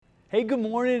Hey, good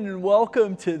morning and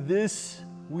welcome to this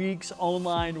week's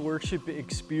online worship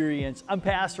experience. I'm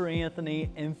Pastor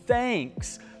Anthony, and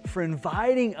thanks for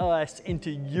inviting us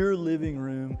into your living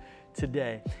room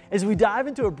today. As we dive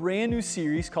into a brand new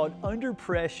series called Under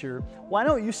Pressure, why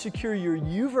don't you secure your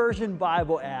YouVersion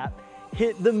Bible app,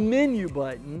 hit the menu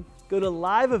button, go to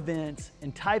Live Events,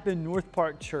 and type in North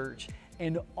Park Church.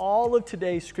 And all of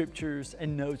today's scriptures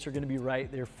and notes are going to be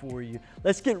right there for you.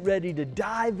 Let's get ready to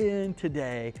dive in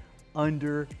today.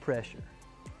 Under pressure.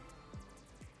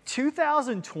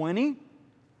 2020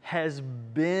 has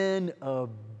been a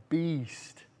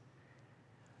beast.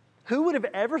 Who would have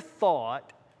ever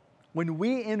thought when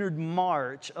we entered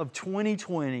March of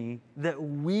 2020 that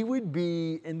we would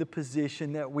be in the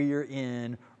position that we are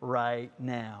in right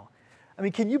now? I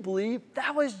mean, can you believe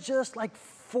that was just like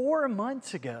 4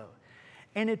 months ago?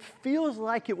 And it feels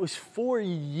like it was 4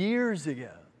 years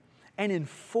ago. And in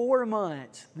 4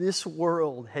 months, this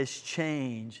world has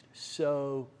changed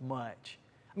so much.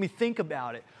 I mean, think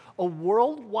about it. A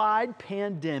worldwide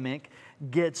pandemic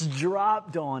gets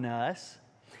dropped on us,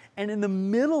 and in the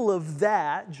middle of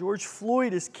that, George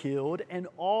Floyd is killed, and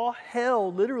all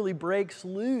hell literally breaks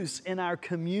loose in our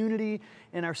community,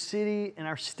 in our city, in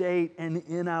our state, and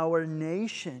in our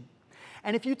nation.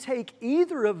 And if you take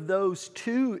either of those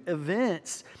two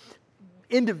events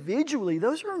individually,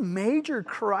 those are major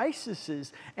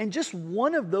crises, and just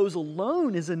one of those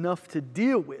alone is enough to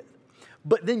deal with.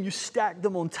 But then you stack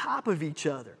them on top of each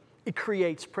other. It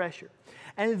creates pressure.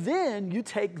 And then you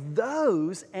take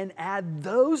those and add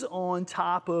those on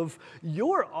top of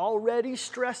your already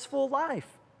stressful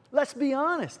life. Let's be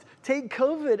honest. Take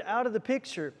COVID out of the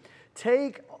picture.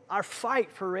 Take our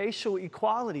fight for racial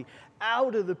equality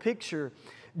out of the picture.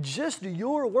 Just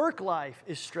your work life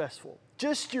is stressful.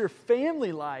 Just your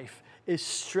family life is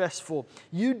stressful.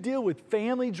 You deal with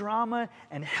family drama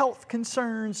and health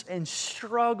concerns and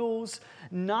struggles,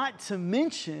 not to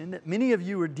mention that many of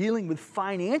you are dealing with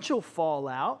financial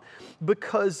fallout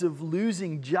because of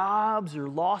losing jobs or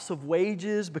loss of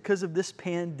wages because of this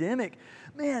pandemic.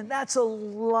 Man, that's a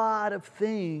lot of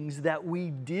things that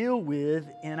we deal with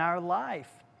in our life.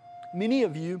 Many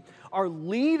of you are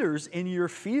leaders in your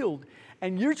field,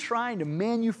 and you're trying to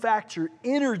manufacture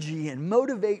energy and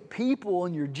motivate people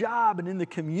in your job and in the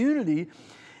community,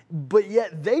 but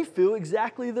yet they feel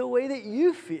exactly the way that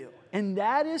you feel. And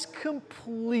that is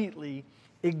completely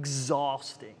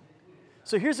exhausting.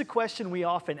 So here's a question we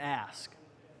often ask.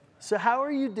 So how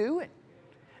are you doing?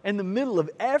 In the middle of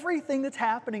everything that's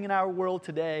happening in our world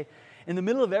today, in the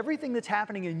middle of everything that's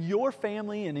happening in your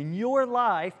family and in your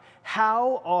life,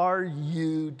 how are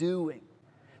you doing?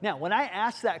 Now, when I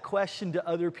ask that question to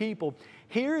other people,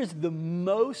 here is the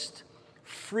most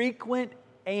frequent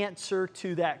answer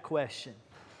to that question.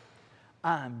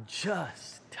 I'm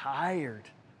just tired.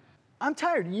 I'm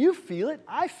tired. You feel it.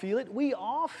 I feel it. We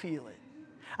all feel it.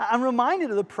 I'm reminded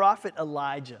of the prophet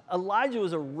Elijah. Elijah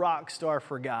was a rock star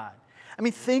for God. I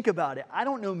mean, think about it. I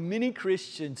don't know many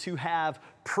Christians who have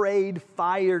prayed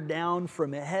fire down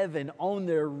from heaven on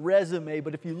their resume,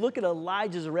 but if you look at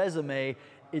Elijah's resume,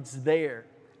 it's there.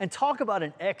 And talk about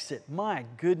an exit. My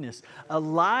goodness.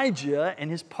 Elijah and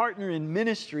his partner in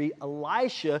ministry,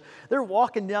 Elisha, they're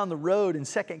walking down the road in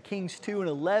 2 Kings 2 and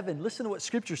 11. Listen to what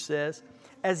Scripture says.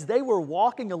 As they were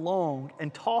walking along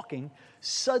and talking,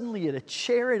 suddenly a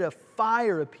chariot of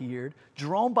fire appeared,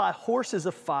 drawn by horses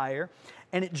of fire,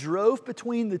 and it drove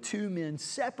between the two men,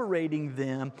 separating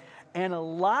them. And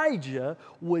Elijah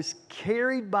was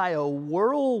carried by a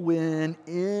whirlwind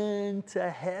into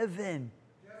heaven.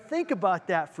 Think about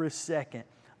that for a second.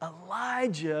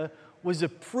 Elijah was a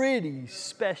pretty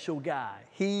special guy.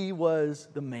 He was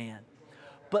the man.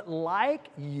 But like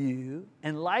you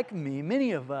and like me,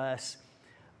 many of us,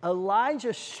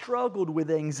 Elijah struggled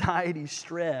with anxiety,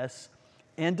 stress,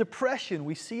 and depression.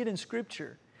 We see it in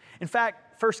Scripture. In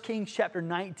fact, 1 Kings chapter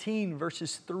 19,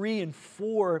 verses 3 and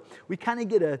 4, we kind of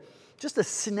get just a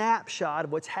snapshot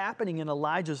of what's happening in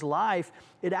Elijah's life.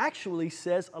 It actually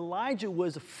says Elijah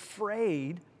was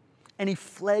afraid and he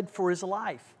fled for his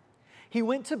life. He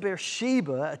went to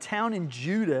Beersheba, a town in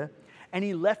Judah, and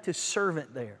he left his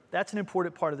servant there. That's an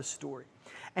important part of the story.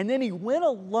 And then he went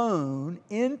alone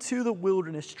into the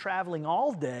wilderness, traveling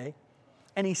all day,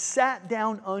 and he sat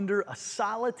down under a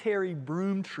solitary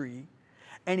broom tree,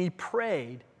 and he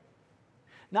prayed,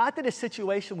 not that his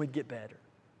situation would get better,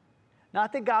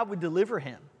 not that God would deliver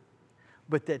him,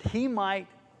 but that he might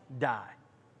die.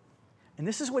 And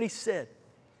this is what he said,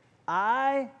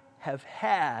 I have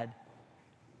had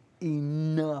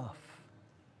enough.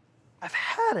 I've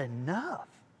had enough.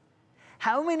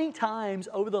 How many times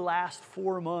over the last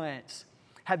 4 months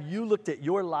have you looked at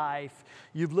your life,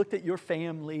 you've looked at your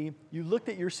family, you've looked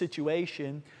at your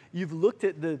situation, you've looked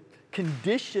at the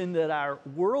condition that our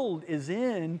world is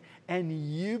in, and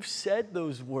you've said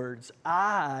those words,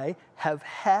 I have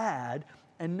had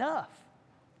enough.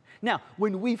 Now,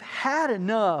 when we've had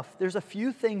enough, there's a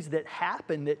few things that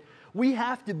happen that we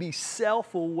have to be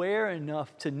self-aware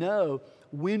enough to know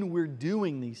when we're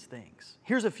doing these things.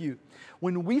 Here's a few.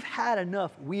 When we've had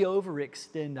enough, we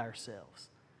overextend ourselves.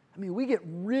 I mean, we get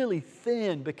really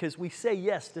thin because we say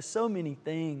yes to so many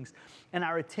things, and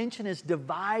our attention is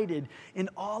divided in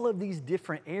all of these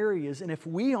different areas, and if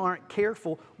we aren't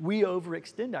careful, we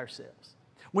overextend ourselves.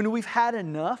 When we've had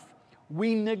enough,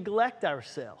 we neglect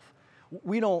ourselves.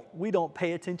 We don't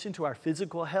pay attention to our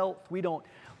physical health. We don't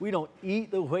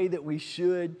eat the way that we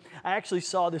should. I actually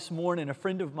saw this morning, a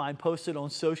friend of mine posted on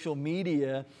social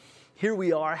media, here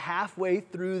we are halfway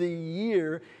through the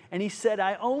year, and he said,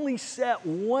 I only set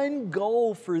one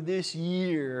goal for this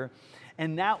year,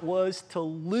 and that was to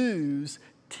lose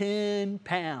 10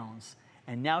 pounds.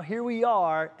 And now here we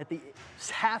are at the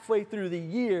halfway through the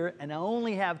year, and I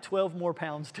only have 12 more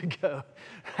pounds to go.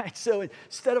 Right? So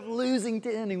instead of losing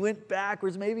 10, he went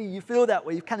backwards. Maybe you feel that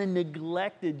way. You've kind of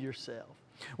neglected yourself.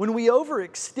 When we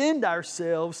overextend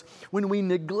ourselves, when we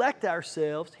neglect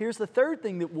ourselves, here's the third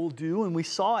thing that we'll do, and we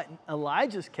saw it in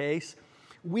Elijah's case,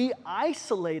 we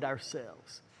isolate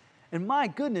ourselves. And my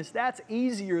goodness, that's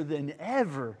easier than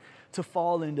ever to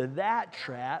fall into that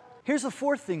trap. Here's the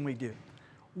fourth thing we do.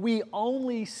 We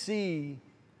only see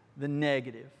the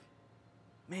negative.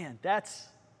 Man, that's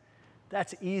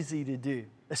easy to do,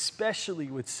 especially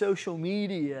with social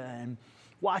media and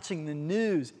watching the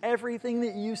news. Everything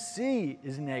that you see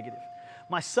is negative.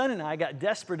 My son and I got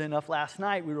desperate enough last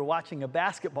night. We were watching a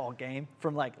basketball game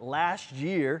from like last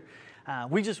year.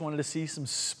 We just wanted to see some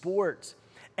sports.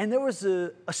 And there was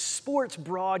a sports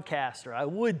broadcaster. I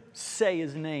would say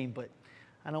his name, but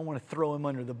I don't want to throw him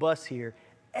under the bus here.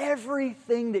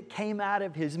 Everything that came out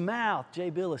of his mouth, Jay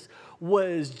Billis,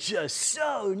 was just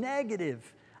so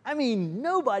negative. I mean,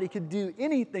 nobody could do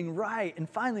anything right. And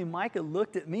finally, Micah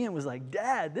looked at me and was like,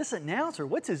 Dad, this announcer,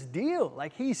 what's his deal?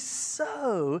 Like, he's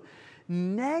so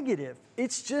negative.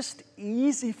 It's just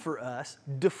easy for us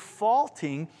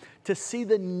defaulting to see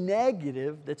the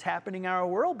negative that's happening in our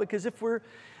world, because if we're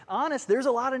honest, there's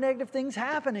a lot of negative things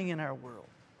happening in our world.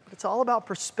 But it's all about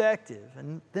perspective.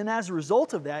 And then as a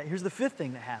result of that, here's the fifth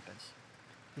thing that happens.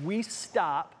 We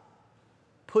stop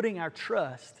putting our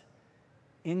trust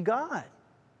in God.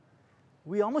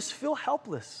 We almost feel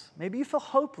helpless. Maybe you feel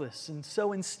hopeless. And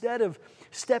so instead of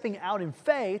stepping out in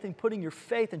faith and putting your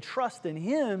faith and trust in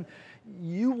Him,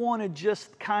 you want to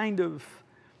just kind of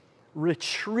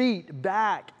retreat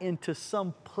back into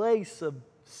some place of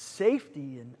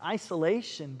safety and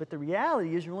isolation. But the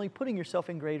reality is you're only putting yourself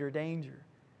in greater danger.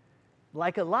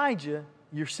 Like Elijah,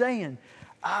 you're saying,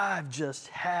 I've just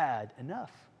had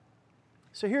enough.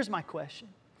 So here's my question.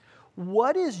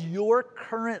 What is your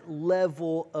current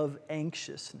level of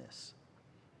anxiousness?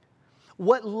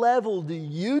 What level do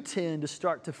you tend to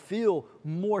start to feel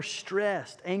more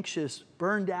stressed, anxious,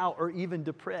 burned out, or even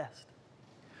depressed?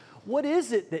 What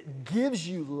is it that gives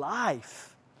you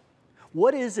life?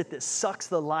 What is it that sucks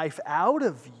the life out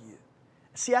of you?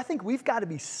 See, I think we've got to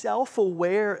be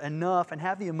self-aware enough and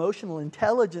have the emotional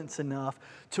intelligence enough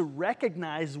to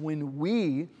recognize when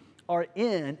we are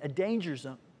in a danger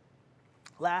zone.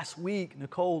 Last week,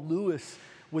 Nicole Lewis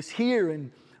was here,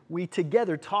 and we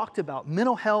together talked about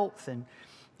mental health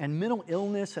and mental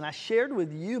illness, and I shared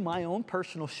with you my own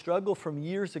personal struggle from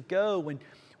years ago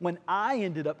when I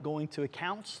ended up going to a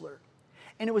counselor.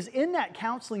 And it was in that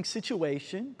counseling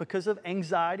situation, because of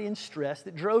anxiety and stress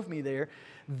that drove me there,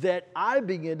 that I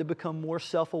began to become more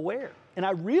self-aware. And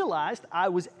I realized I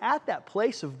was at that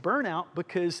place of burnout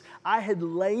because I had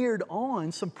layered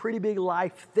on some pretty big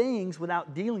life things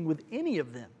without dealing with any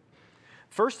of them.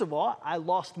 First of all, I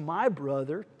lost my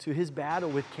brother to his battle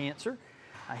with cancer.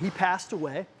 He passed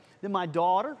away. Then my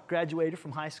daughter graduated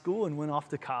from high school and went off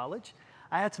to college.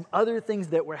 I had some other things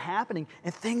that were happening,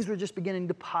 and things were just beginning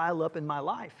to pile up in my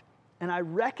life. And I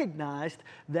recognized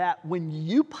that when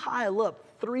you pile up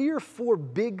 3 or 4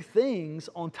 big things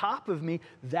on top of me,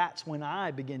 that's when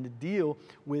I begin to deal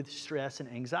with stress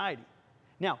and anxiety.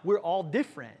 Now, we're all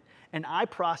different, and I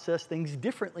process things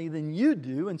differently than you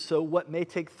do, and so what may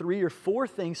take 3 or 4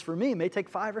 things for me may take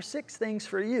 5 or 6 things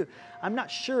for you. I'm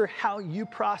not sure how you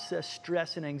process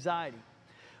stress and anxiety.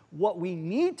 What we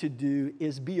need to do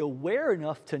is be aware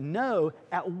enough to know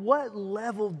at what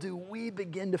level do we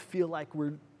begin to feel like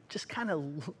we're just kind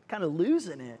of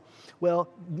losing it. Well,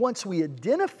 once we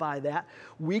identify that,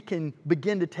 we can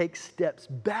begin to take steps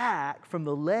back from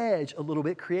the ledge a little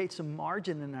bit, create some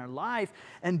margin in our life,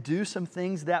 and do some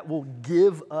things that will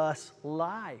give us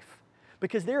life.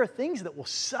 Because there are things that will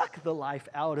suck the life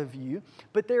out of you,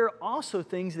 but there are also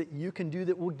things that you can do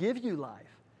that will give you life.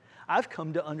 I've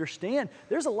come to understand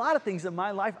there's a lot of things in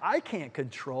my life I can't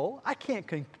control. I can't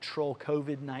control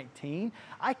COVID-19.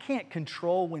 I can't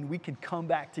control when we can come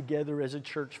back together as a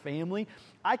church family.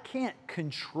 I can't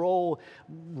control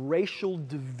racial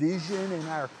division in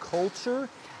our culture.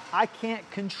 I can't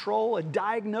control a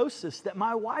diagnosis that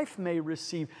my wife may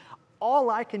receive. All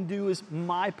I can do is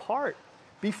my part.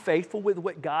 Be faithful with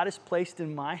what God has placed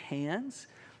in my hands.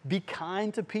 Be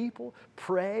kind to people,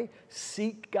 pray,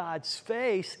 seek God's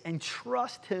face, and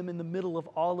trust Him in the middle of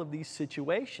all of these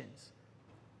situations.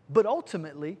 But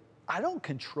ultimately, I don't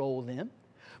control them.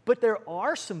 But there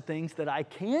are some things that I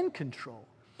can control.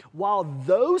 While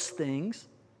those things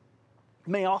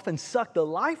may often suck the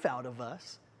life out of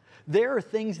us, there are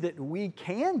things that we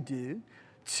can do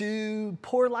to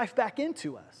pour life back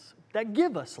into us, that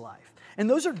give us life. And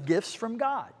those are gifts from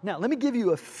God. Now, let me give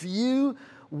you a few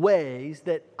ways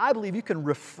that I believe you can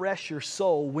refresh your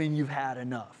soul when you've had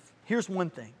enough. Here's one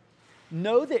thing.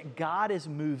 Know that God is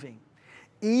moving,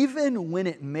 even when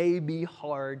it may be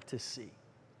hard to see.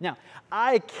 Now,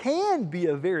 I can be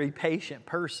a very patient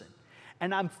person,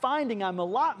 and I'm finding I'm a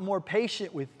lot more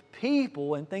patient with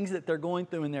people and things that they're going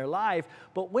through in their life,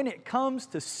 but when it comes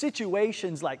to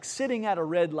situations like sitting at a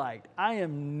red light, I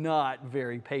am not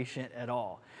very patient at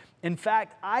all. In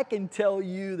fact, I can tell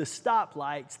you the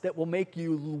stoplights that will make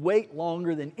you wait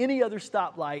longer than any other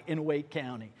stoplight in Wake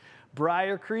County.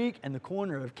 Briar Creek and the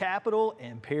corner of Capitol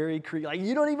and Perry Creek. Like,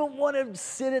 you don't even want to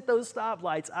sit at those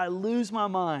stoplights. I lose my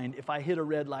mind if I hit a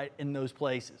red light in those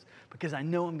places because I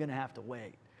know I'm going to have to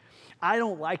wait. I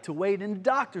don't like to wait in the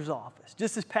doctor's office.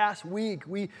 Just this past week,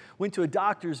 we went to a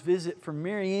doctor's visit for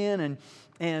Marianne,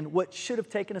 and what should have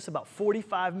taken us about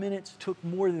 45 minutes took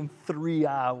more than 3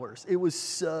 hours. It was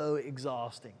so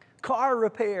exhausting. Car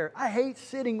repair. I hate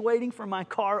sitting waiting for my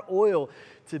car oil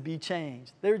to be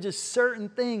changed. There are just certain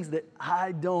things that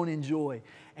I don't enjoy,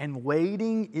 and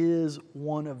waiting is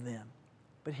one of them.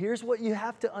 But here's what you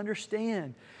have to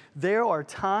understand. There are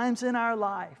times in our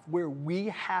life where we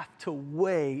have to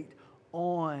wait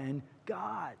on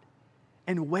God.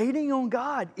 And waiting on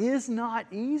God is not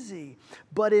easy.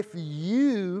 But if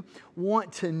you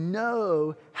want to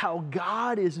know how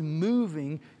God is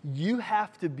moving, you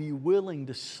have to be willing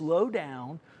to slow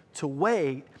down, to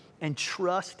wait, and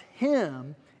trust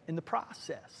Him in the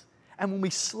process. And when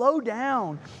we slow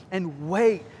down and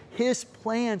wait, His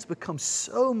plans become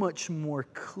so much more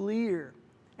clear.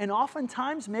 And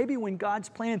oftentimes, maybe when God's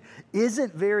plan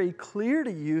isn't very clear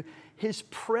to you, His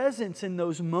presence in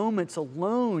those moments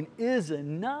alone is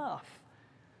enough.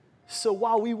 So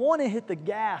while we want to hit the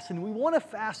gas and we want to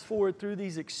fast forward through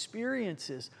these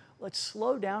experiences, let's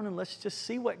slow down and let's just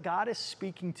see what God is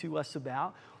speaking to us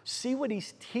about, see what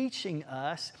He's teaching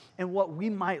us, and what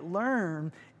we might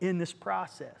learn in this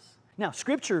process. Now,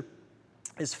 Scripture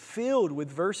is filled with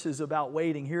verses about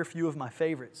waiting. Here are a few of my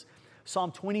favorites.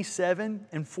 Psalm 27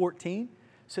 and 14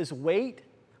 says, "Wait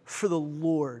for the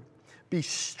Lord. Be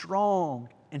strong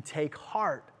and take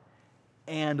heart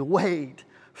and wait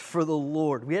for the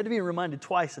Lord." We had to be reminded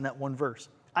twice in that one verse.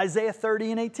 Isaiah 30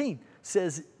 and 18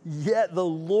 says, "Yet the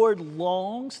Lord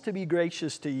longs to be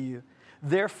gracious to you.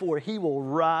 Therefore, He will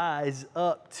rise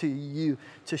up to you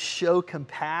to show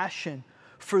compassion.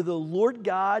 For the Lord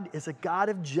God is a God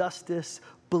of justice.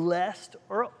 Blessed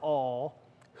are all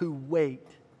who wait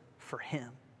for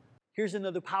Him." Here's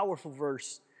another powerful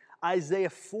verse. Isaiah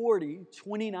 40,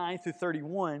 29 through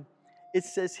 31. It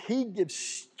says, "He gives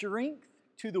strength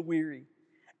to the weary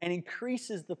and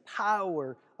increases the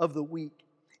power of the weak.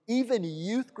 Even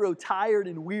youth grow tired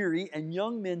and weary, and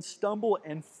young men stumble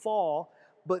and fall.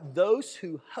 But those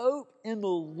who hope in the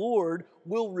Lord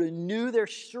will renew their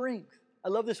strength." I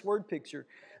love this word picture.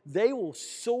 "They will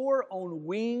soar on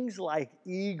wings like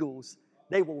eagles.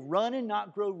 They will run and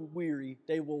not grow weary.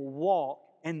 They will walk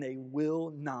and they will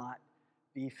not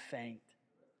be faint."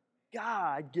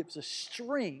 God gives us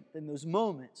strength in those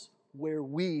moments where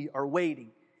we are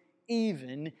waiting,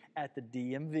 even at the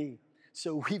DMV.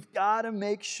 So we've got to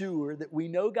make sure that we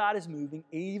know God is moving,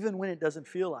 even when it doesn't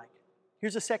feel like it.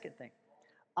 Here's the second thing.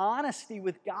 Honesty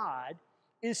with God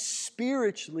is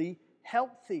spiritually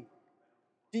healthy.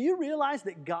 Do you realize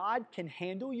that God can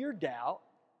handle your doubt?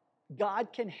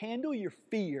 God can handle your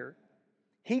fear.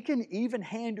 He can even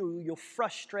handle your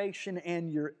frustration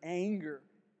and your anger.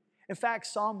 In fact,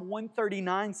 Psalm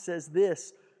 139 says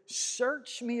this,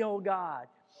 Search me, O God,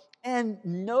 and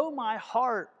know my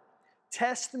heart.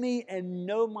 Test me and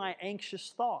know my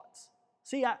anxious thoughts.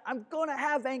 See, I'm going to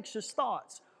have anxious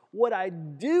thoughts. What I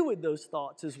do with those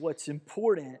thoughts is what's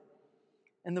important.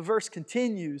 And the verse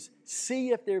continues, see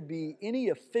if there be any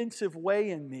offensive way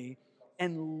in me,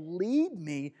 and lead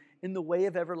me in the way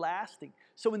of everlasting.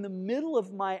 So in the middle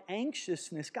of my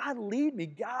anxiousness, God, lead me,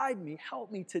 guide me,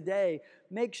 help me today.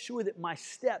 Make sure that my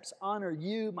steps honor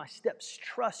you, my steps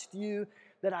trust you,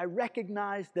 that I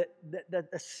recognize that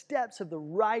the steps of the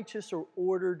righteous are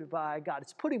ordered by God.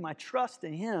 It's putting my trust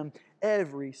in Him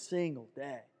every single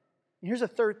day. And here's a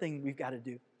third thing we've got to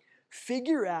do.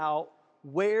 Figure out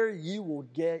where you will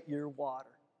get your water.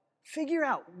 Figure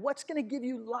out what's going to give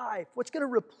you life, what's going to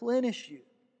replenish you.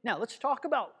 Now, let's talk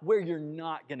about where you're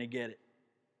not going to get it.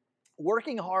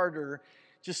 Working harder,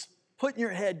 just putting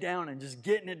your head down and just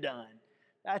getting it done,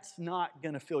 that's not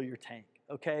going to fill your tank,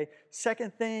 okay?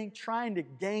 Second thing, trying to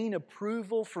gain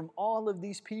approval from all of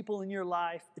these people in your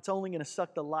life, it's only going to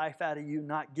suck the life out of you,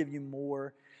 not give you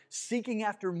more. Seeking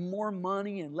after more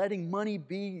money and letting money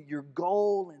be your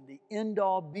goal and the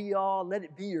end-all, be-all, let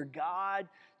it be your God.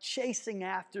 Chasing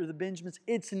after the Benjamins,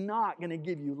 it's not going to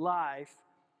give you life.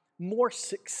 More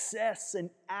success and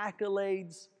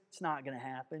accolades, it's not going to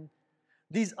happen.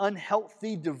 These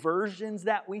unhealthy diversions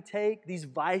that we take, these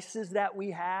vices that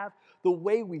we have, the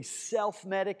way we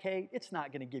self-medicate, it's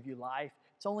not going to give you life.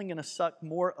 It's only going to suck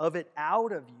more of it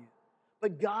out of you.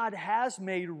 But God has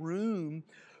made room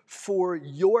for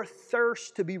your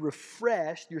thirst to be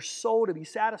refreshed, your soul to be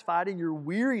satisfied, and your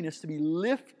weariness to be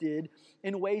lifted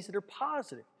in ways that are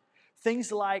positive.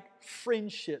 Things like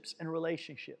friendships and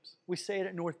relationships. We say it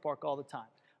at North Park all the time.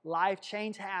 Life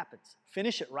change happens.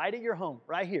 Finish it right at your home,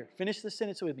 right here. Finish the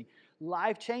sentence with me.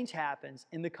 Life change happens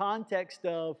in the context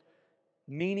of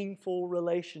meaningful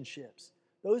relationships.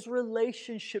 Those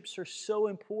relationships are so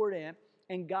important,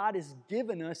 and God has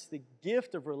given us the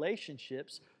gift of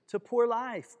relationships to pour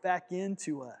life back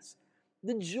into us.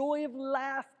 The joy of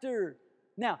laughter.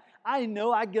 Now, I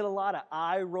know I get a lot of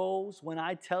eye rolls when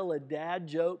I tell a dad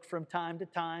joke from time to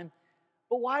time,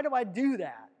 but why do I do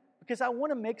that? Because I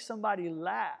want to make somebody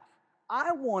laugh.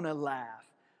 I want to laugh.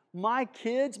 My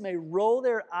kids may roll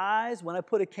their eyes when I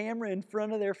put a camera in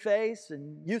front of their face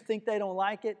and you think they don't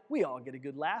like it. We all get a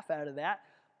good laugh out of that.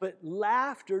 But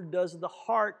laughter does the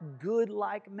heart good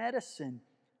like medicine.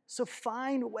 So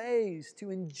find ways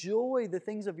to enjoy the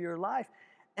things of your life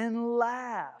and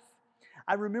laugh.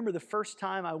 I remember the first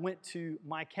time I went to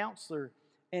my counselor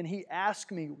and he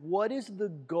asked me, what is the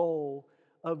goal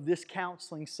of this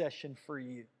counseling session for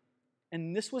you?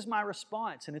 And this was my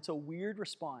response, and it's a weird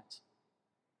response.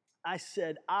 I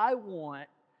said, I want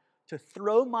to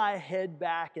throw my head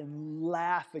back and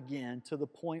laugh again to the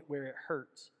point where it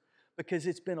hurts, because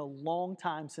it's been a long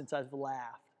time since I've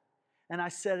laughed. And I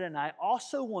said, and I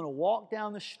also want to walk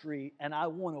down the street and I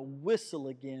want to whistle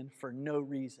again for no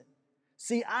reason.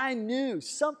 See, I knew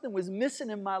something was missing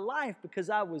in my life because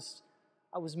I was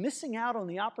missing out on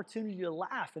the opportunity to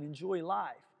laugh and enjoy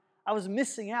life. I was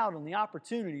missing out on the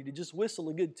opportunity to just whistle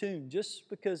a good tune just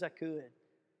because I could.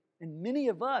 And many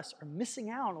of us are missing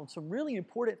out on some really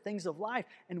important things of life,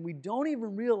 and we don't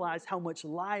even realize how much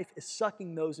life is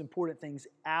sucking those important things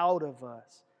out of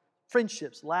us.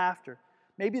 Friendships, laughter,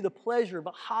 maybe the pleasure of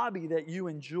a hobby that you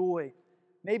enjoy.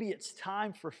 Maybe it's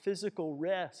time for physical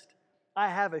rest. I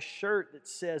have a shirt that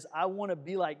says, I want to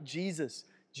be like Jesus.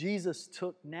 Jesus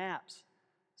took naps.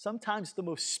 Sometimes the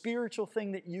most spiritual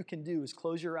thing that you can do is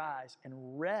close your eyes and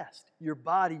rest. Your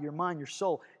body, your mind, your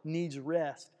soul needs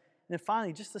rest. And then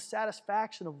finally, just the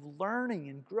satisfaction of learning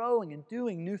and growing and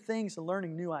doing new things and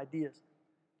learning new ideas.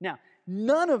 Now,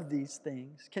 none of these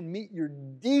things can meet your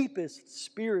deepest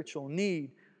spiritual need,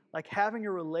 like having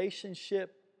a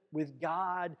relationship with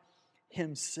God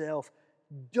Himself.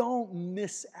 Don't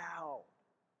miss out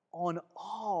on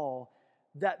all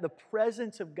that the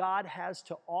presence of God has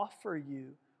to offer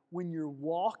you when you're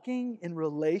walking in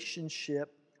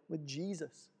relationship with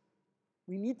Jesus.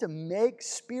 We need to make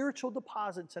spiritual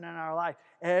deposits in our life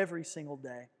every single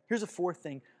day. Here's a fourth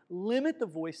thing. Limit the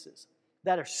voices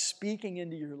that are speaking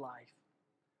into your life.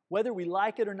 Whether we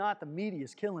like it or not, the media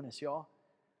is killing us, y'all.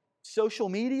 Social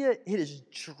media, it is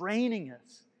draining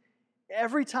us.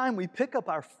 Every time we pick up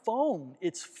our phone,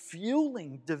 it's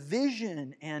fueling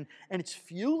division and it's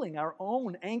fueling our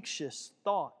own anxious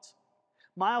thoughts.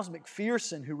 Miles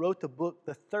McPherson, who wrote the book,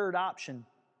 The Third Option,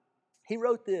 he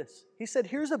wrote this. He said,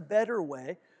 here's a better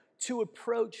way to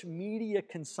approach media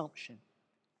consumption.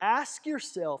 Ask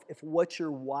yourself if what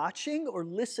you're watching or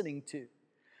listening to,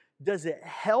 does it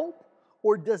help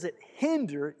or does it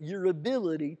hinder your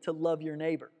ability to love your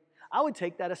neighbor? I would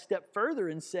take that a step further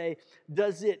and say,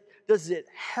 does it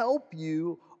help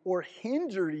you or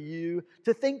hinder you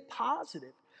to think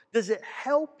positive? Does it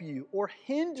help you or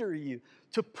hinder you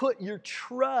to put your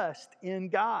trust in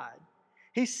God?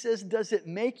 He says, does it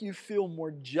make you feel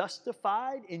more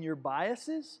justified in your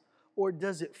biases, or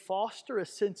does it foster a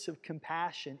sense of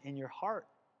compassion in your heart?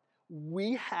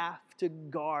 We have to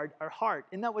guard our heart.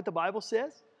 Isn't that what the Bible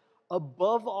says?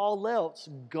 Above all else,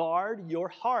 guard your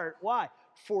heart. Why?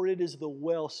 For it is the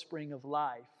wellspring of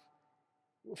life.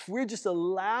 If we're just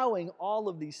allowing all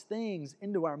of these things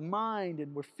into our mind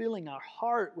and we're filling our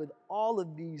heart with all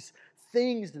of these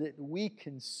things that we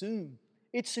consume,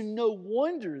 it's no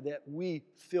wonder that we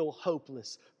feel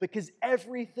hopeless, because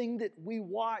everything that we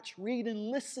watch, read,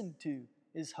 and listen to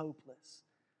is hopeless.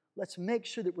 Let's make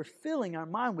sure that we're filling our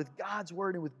mind with God's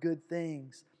Word and with good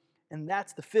things. And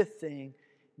that's the fifth thing: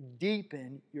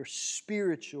 deepen your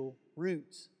spiritual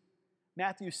roots.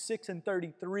 Matthew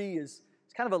 6:33 is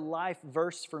kind of a life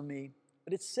verse for me,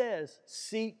 but it says,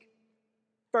 seek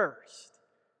first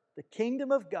the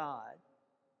kingdom of God,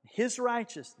 His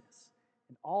righteousness,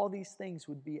 and all these things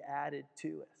would be added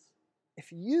to us.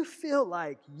 If you feel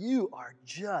like you are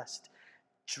just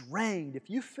drained, if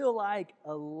you feel like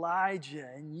Elijah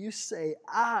and you say,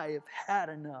 I have had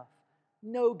enough,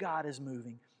 know God is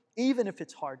moving, even if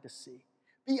it's hard to see.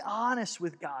 Be honest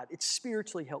with God. It's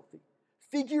spiritually healthy.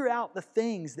 Figure out the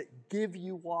things that give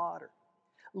you water.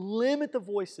 Limit the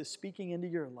voices speaking into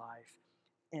your life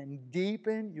and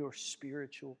deepen your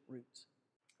spiritual roots.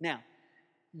 Now,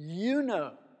 you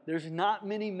know there's not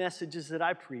many messages that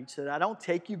I preach that I don't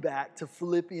take you back to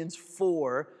Philippians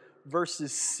 4,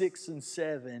 verses 6 and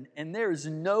 7. And there is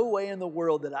no way in the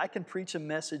world that I can preach a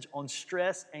message on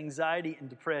stress, anxiety, and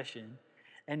depression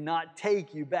and not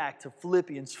take you back to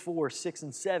Philippians 4, 6,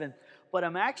 and 7. But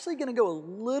I'm actually going to go a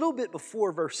little bit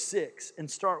before verse 6 and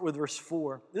start with verse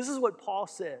 4. This is what Paul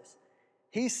says.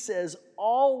 He says,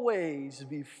 always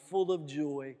be full of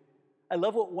joy. I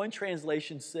love what one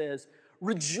translation says,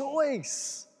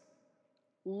 rejoice.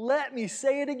 Let me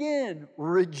say it again,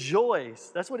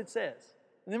 rejoice. That's what it says.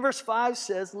 And then verse 5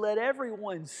 says, let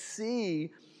everyone see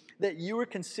that you are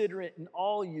considerate in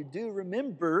all you do.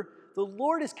 Remember, the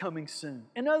Lord is coming soon.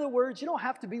 In other words, you don't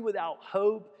have to be without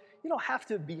hope. You don't have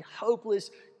to be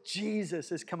hopeless.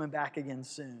 Jesus is coming back again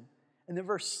soon. And then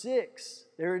verse 6,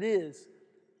 there it is.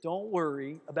 Don't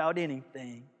worry about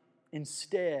anything.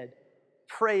 Instead,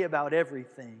 pray about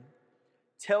everything.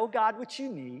 Tell God what you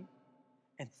need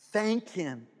and thank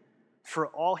Him for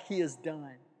all He has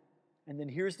done. And then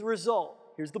here's the result.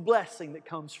 Here's the blessing that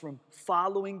comes from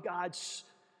following God's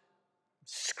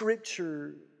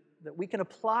Scripture that we can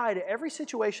apply to every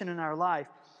situation in our life.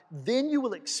 Then you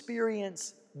will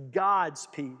experience God's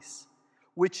peace,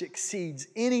 which exceeds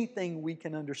anything we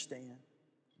can understand.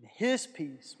 His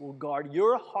peace will guard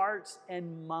your hearts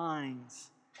and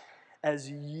minds as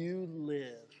you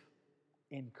live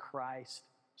in Christ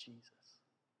Jesus.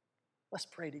 Let's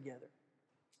pray together.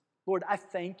 Lord, I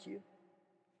thank You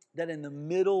that in the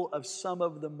middle of some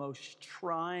of the most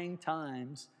trying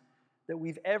times that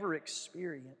we've ever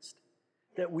experienced,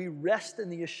 that we rest in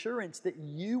the assurance that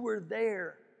You were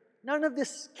there. None of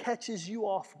this catches You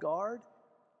off guard.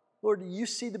 Lord, You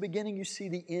see the beginning, You see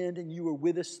the end, and You were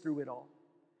with us through it all.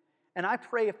 And I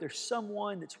pray if there's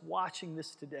someone that's watching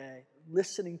this today,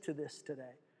 listening to this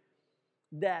today,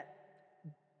 that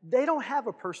they don't have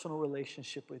a personal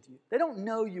relationship with You. They don't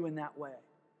know You in that way.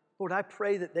 Lord, I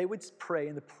pray that they would pray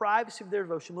in the privacy of their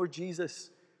devotion, Lord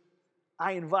Jesus,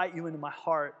 I invite You into my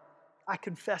heart. I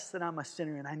confess that I'm a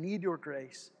sinner and I need Your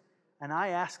grace. And I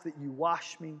ask that You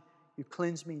wash me, You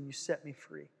cleanse me, and You set me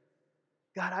free.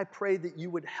 God, I pray that You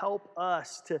would help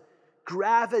us to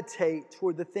gravitate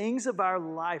toward the things of our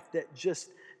life that just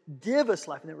give us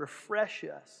life and that refresh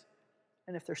us.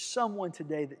 And if there's someone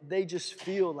today that they just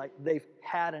feel like they've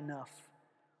had enough,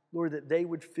 Lord, that they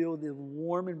would feel the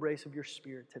warm embrace of Your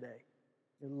Spirit today,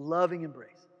 Your loving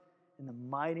embrace. In the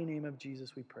mighty name of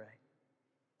Jesus we pray.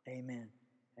 Amen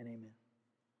and amen.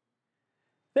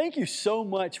 Thank you so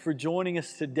much for joining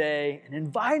us today and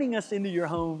inviting us into your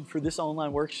home for this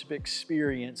online worship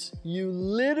experience. You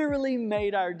literally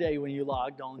made our day when you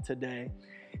logged on today.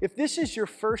 If this is your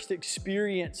first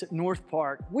experience at North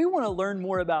Park, we want to learn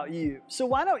more about you. So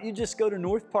why don't you just go to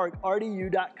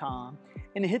northparkrdu.com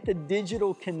and hit the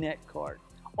digital connect card.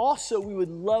 Also, we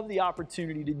would love the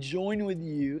opportunity to join with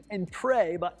you and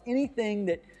pray about anything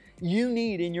that you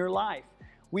need in your life.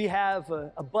 We have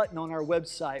a button on our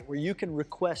website where you can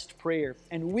request prayer,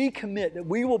 and we commit that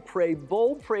we will pray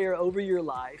bold prayer over your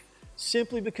life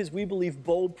simply because we believe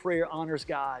bold prayer honors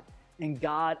God and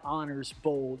God honors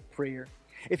bold prayer.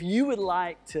 If you would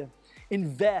like to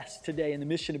invest today in the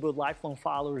mission to build lifelong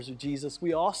followers of Jesus,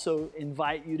 we also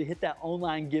invite you to hit that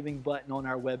online giving button on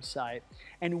our website.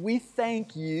 And we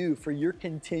thank you for your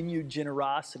continued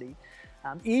generosity.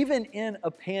 Even in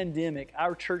a pandemic,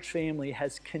 our church family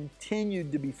has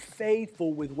continued to be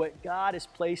faithful with what God has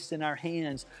placed in our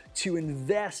hands to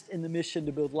invest in the mission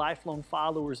to build lifelong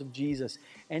followers of Jesus.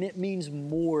 And it means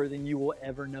more than you will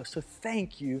ever know. So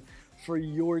thank you for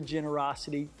your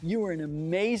generosity. You are an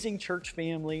amazing church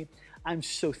family. I'm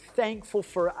so thankful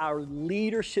for our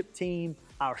leadership team,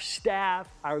 our staff,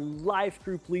 our life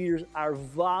group leaders, our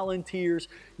volunteers.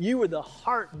 You are the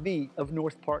heartbeat of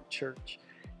North Park Church.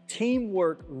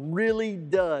 Teamwork really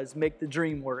does make the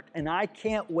dream work, and I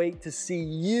can't wait to see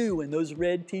you in those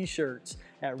red t-shirts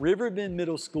at Riverbend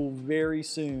Middle School very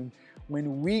soon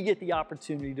when we get the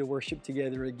opportunity to worship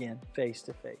together again, face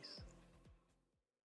to face.